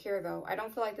people care, though. I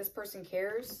don't feel like this person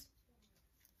cares.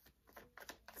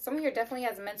 Someone here definitely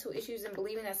has mental issues in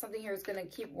believing that something here is going to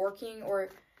keep working or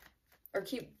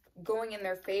keep going in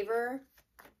their favor.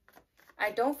 I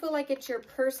don't feel like it's your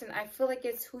person. I feel like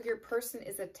it's who your person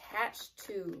is attached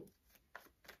to.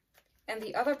 And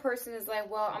the other person is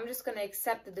like, well, I'm just going to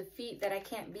accept the defeat that I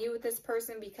can't be with this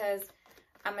person because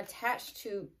I'm attached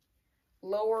to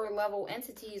lower level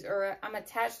entities, or I'm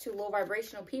attached to low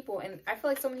vibrational people. And I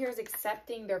feel like someone here is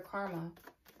accepting their karma.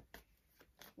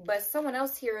 But someone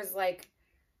else here is like,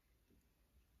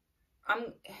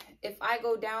 if I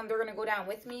go down, they're going to go down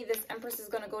with me. This Empress is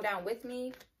going to go down with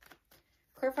me.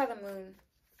 Clarify the moon.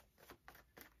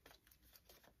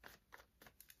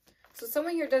 So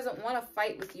someone here doesn't want to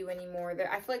fight with you anymore.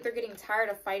 I feel like they're getting tired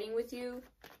of fighting with you.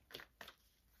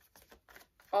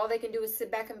 All they can do is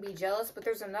sit back and be jealous. But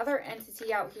there's another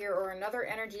entity out here or another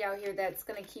energy out here that's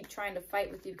going to keep trying to fight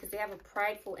with you because they have a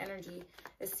prideful energy.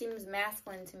 It seems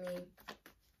masculine to me.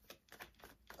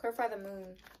 Clarify the moon.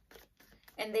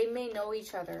 And they may know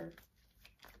each other.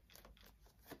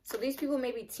 So these people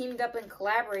may be teamed up and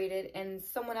collaborated, and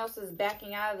someone else is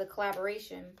backing out of the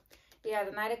collaboration. Yeah,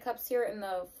 the Knight of Cups here and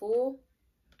the Fool.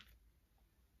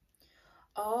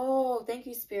 Oh, thank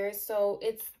you, Spirit. So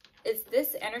it's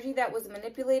this energy that was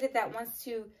manipulated that wants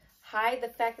to hide the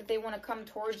fact that they want to come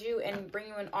towards you and bring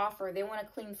you an offer. They want a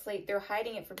clean slate. They're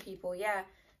hiding it from people. Yeah,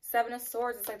 Seven of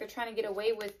Swords. It's like they're trying to get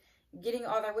away with getting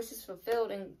all their wishes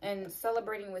fulfilled and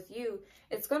celebrating with you.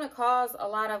 It's going to cause a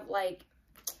lot of like,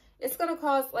 it's going to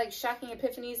cause like shocking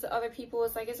epiphanies to other people.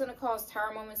 It's like it's going to cause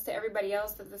tower moments to everybody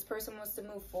else that this person wants to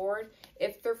move forward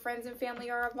if their friends and family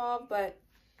are involved. But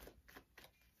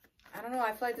I don't know.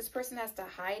 I feel like this person has to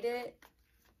hide it.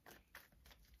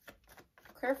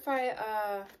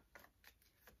 Clarify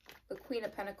the Queen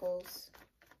of Pentacles.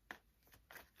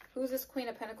 Who's this Queen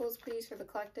of Pentacles, please, for the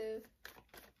collective?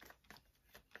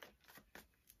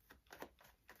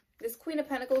 This Queen of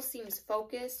Pentacles seems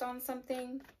focused on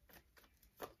something.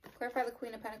 Clarify the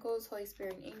Queen of Pentacles, Holy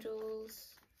Spirit, and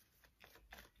angels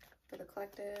for the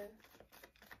collective.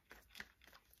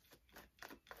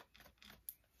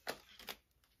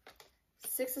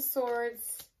 Six of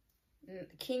Swords,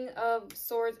 King of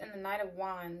Swords, and the Knight of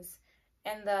Wands,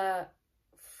 and the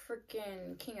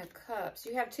freaking King of Cups.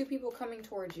 You have two people coming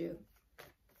towards you.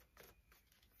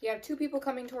 You have two people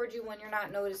coming towards you when you're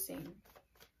not noticing.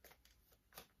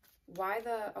 Why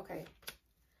the... Okay.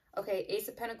 Okay, Ace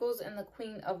of Pentacles and the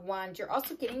Queen of Wands. You're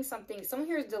also getting something. Someone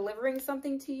here is delivering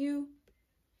something to you.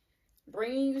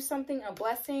 Bringing you something, a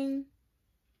blessing.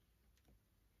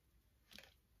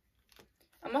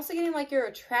 I'm also getting like you're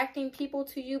attracting people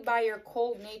to you by your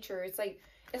cold nature. It's like,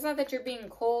 it's not that you're being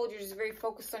cold. You're just very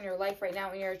focused on your life right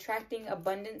now. And you're attracting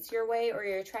abundance your way, or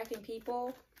you're attracting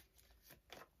people.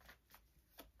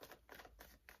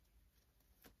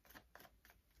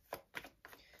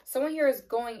 Someone here is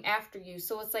going after you.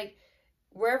 So it's like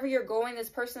wherever you're going, this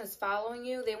person is following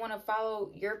you. They want to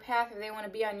follow your path, or they want to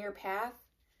be on your path.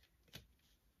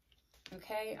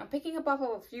 Okay, I'm picking up off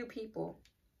of a few people.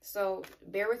 So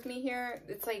bear with me here.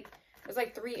 It's like, there's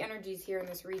like 3 energies here in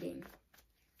this reading.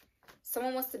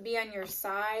 Someone wants to be on your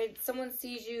side. Someone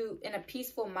sees you in a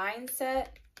peaceful mindset.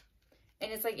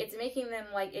 And it's like, it's making them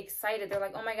like excited. They're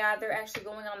like, oh my God, they're actually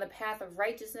going on the path of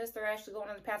righteousness. They're actually going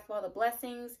on the path of all the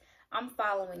blessings. I'm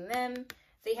following them.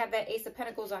 They have that Ace of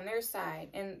Pentacles on their side.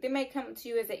 And they might come to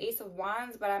you as the Ace of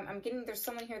Wands, but I'm getting there's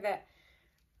someone here that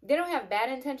they don't have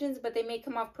bad intentions, but they may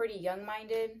come off pretty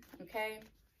young-minded, okay?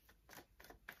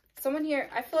 Someone here,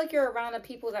 I feel like you're around the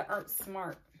people that aren't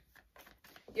smart.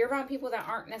 You're around people that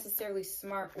aren't necessarily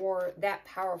smart or that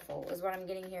powerful is what I'm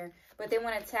getting here. But they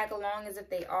want to tag along as if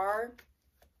they are.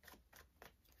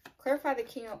 Clarify the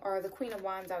King or the Queen of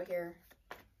Wands out here.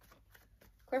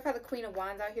 Clarify the Queen of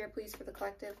Wands out here, please, for the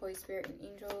collective, Holy Spirit, and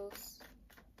angels.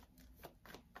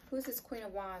 Who's this Queen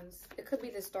of Wands? It could be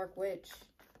this dark witch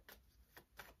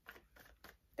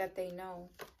that they know.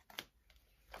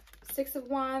 6 of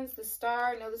Wands, the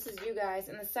Star. No, this is you guys.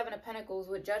 And the 7 of Pentacles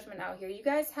with Judgment out here. You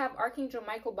guys have Archangel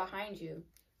Michael behind you.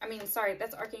 I mean, sorry,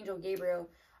 that's Archangel Gabriel.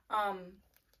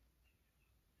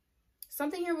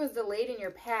 Something here was delayed in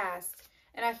your past.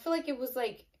 And I feel like it was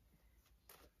like,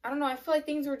 I don't know, I feel like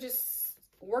things were just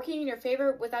working in your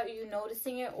favor without you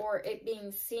noticing it or it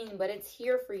being seen, but it's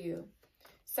here for you.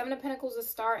 7 of Pentacles, a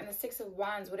Star, and the 6 of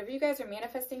Wands. Whatever you guys are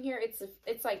manifesting here,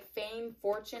 it's like fame,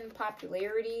 fortune,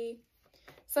 popularity.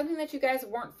 Something that you guys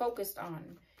weren't focused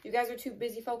on. You guys are too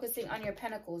busy focusing on your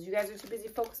pentacles. You guys are too busy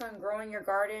focused on growing your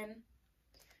garden.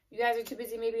 You guys are too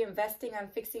busy maybe investing on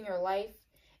fixing your life.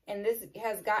 And this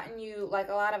has gotten you like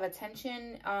a lot of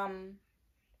attention,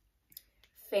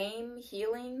 fame,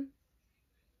 healing.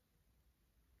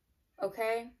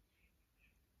 Okay?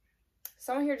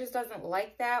 Someone here just doesn't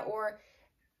like that, or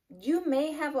you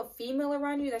may have a female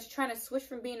around you that's trying to switch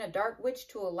from being a dark witch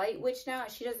to a light witch now,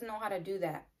 and she doesn't know how to do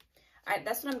that.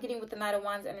 That's what I'm getting with the Knight of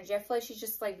Wands energy. I feel like she's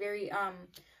just like very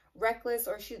reckless,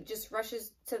 or she just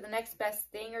rushes to the next best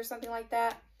thing or something like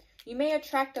that. You may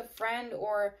attract a friend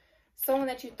or someone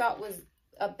that you thought was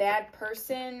a bad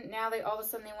person. Now they all of a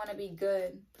sudden they want to be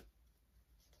good.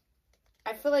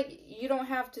 I feel like you don't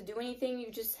have to do anything.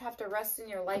 You just have to rest in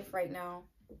your life right now.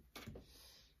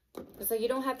 It's like you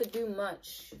don't have to do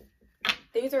much.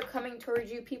 Things are coming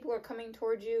towards you. People are coming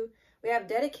towards you. We have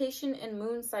dedication and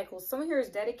moon cycles. Someone here is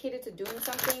dedicated to doing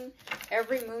something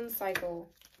every moon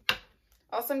cycle.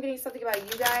 Also, I'm getting something about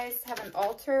you guys have an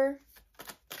altar.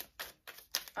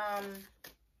 All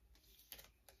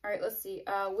right, let's see.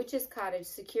 Witch's Cottage,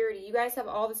 security. You guys have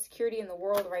all the security in the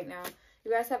world right now.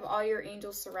 You guys have all your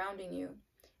angels surrounding you.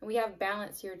 And we have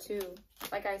balance here too.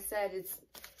 Like I said,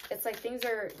 it's like things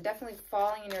are definitely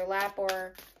falling in your lap,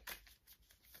 or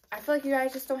I feel like you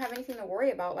guys just don't have anything to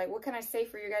worry about. Like, what can I say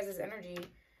for you guys' energy?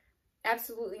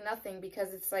 Absolutely nothing,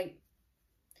 because it's like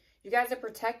you guys are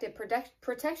protected.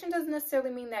 Protection doesn't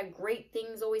necessarily mean that great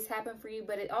things always happen for you,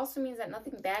 but it also means that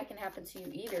nothing bad can happen to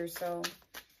you either. So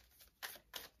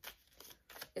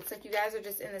it's like you guys are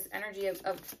just in this energy of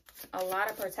a lot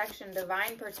of protection,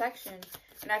 divine protection.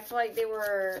 And I feel like they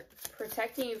were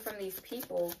protecting you from these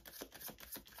people.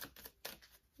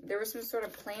 There was some sort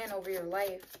of plan over your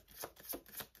life.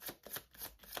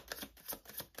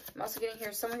 I'm also getting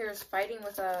here, someone here is fighting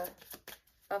with a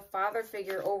father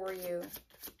figure over you.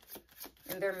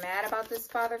 And they're mad about this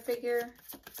father figure.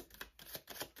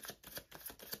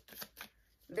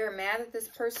 They're mad that this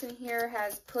person here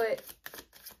has put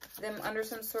them under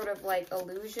some sort of like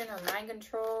illusion or mind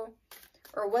control,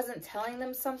 or wasn't telling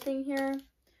them something here.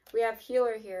 We have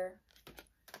healer here.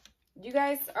 You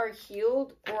guys are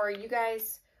healed, or you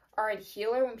guys are a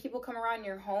healer. When people come around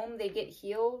your home, they get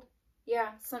healed.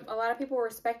 Yeah, a lot of people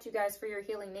respect you guys for your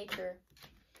healing nature.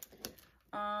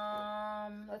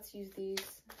 Let's use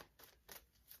these.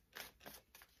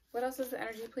 What else is the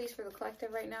energy, please, for the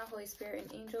collective right now? Holy Spirit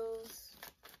and angels.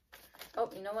 Oh,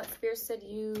 you know what? Spirit said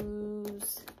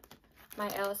use my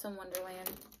Alice in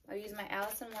Wonderland. I'll use my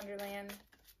Alice in Wonderland.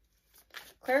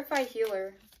 Clarify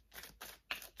healer.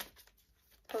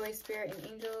 Holy Spirit,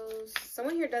 and angels.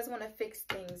 Someone here does want to fix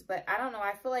things, but I don't know.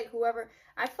 I feel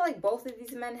like both of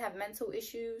these men have mental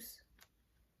issues,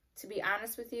 to be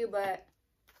honest with you, but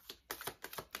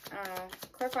I don't know.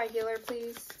 Clarify, healer,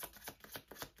 please.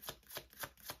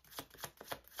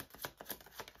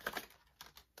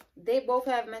 They both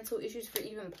have mental issues for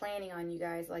even planning on you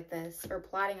guys like this, or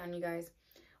plotting on you guys.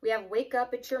 We have wake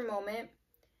up, it's your moment,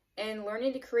 and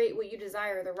learning to create what you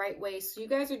desire the right way. So you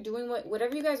guys are doing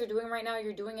whatever you guys are doing right now,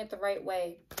 you're doing it the right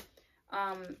way.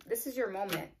 This is your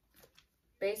moment,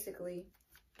 basically.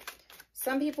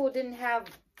 Some people didn't have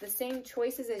the same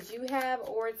choices as you have,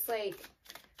 or it's like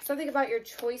something about your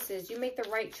choices. You make the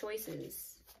right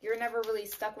choices. You're never really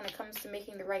stuck when it comes to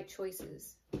making the right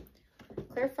choices.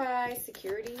 Clarify,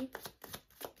 security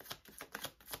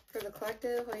for the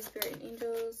collective, Holy Spirit, and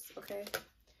angels. Okay.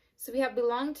 So we have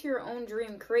belong to your own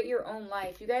dream, create your own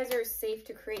life. You guys are safe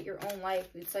to create your own life.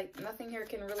 It's like nothing here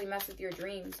can really mess with your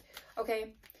dreams.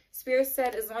 Okay. Spirit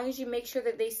said, as long as you make sure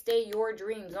that they stay your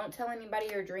dreams. Don't tell anybody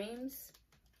your dreams.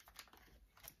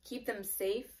 Keep them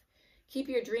safe. Keep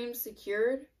your dreams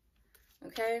secured.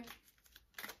 Okay.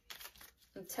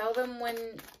 And tell them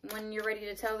when you're ready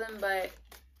to tell them, but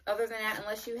other than that,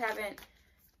 unless you haven't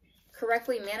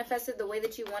correctly manifested the way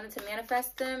that you wanted to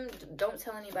manifest them, don't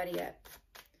tell anybody yet.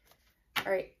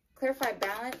 All right, clarify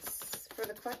balance for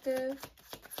the collective.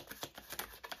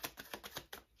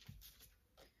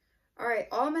 All right,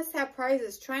 all must have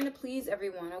prizes, trying to please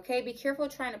everyone, okay? Be careful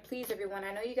trying to please everyone.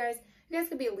 I know you guys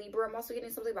could be a Libra. I'm also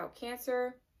getting something about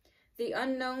Cancer. The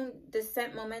unknown,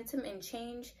 descent, momentum, and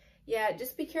change. Yeah,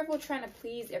 just be careful trying to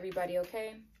please everybody,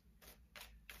 okay?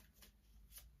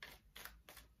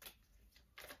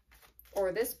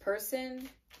 Or this person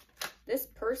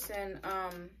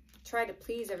tried to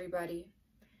please everybody.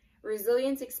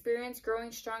 Resilience, experience,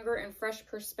 growing stronger, and fresh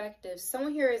perspectives.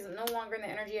 Someone here is no longer in the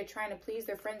energy of trying to please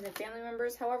their friends and family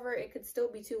members. However, it could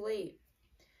still be too late.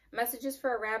 Messages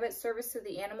for a rabbit, service to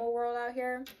the animal world out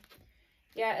here.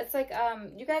 Yeah, it's like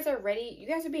you guys are ready. You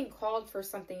guys are being called for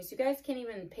something. So you guys can't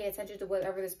even pay attention to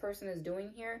whatever this person is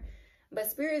doing here.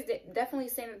 But Spirit is definitely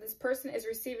saying that this person is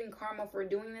receiving karma for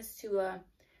doing this to a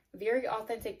very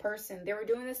authentic person. They were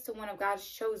doing this to one of God's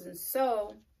chosen.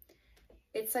 So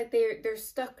it's like they're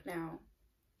stuck now.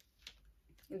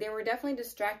 They were definitely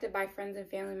distracted by friends and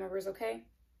family members, okay?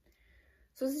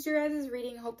 So this is your guys'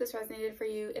 reading. Hope this resonated for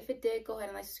you. If it did, go ahead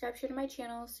and like, subscribe, share to my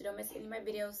channel so you don't miss any of my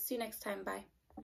videos. See you next time. Bye.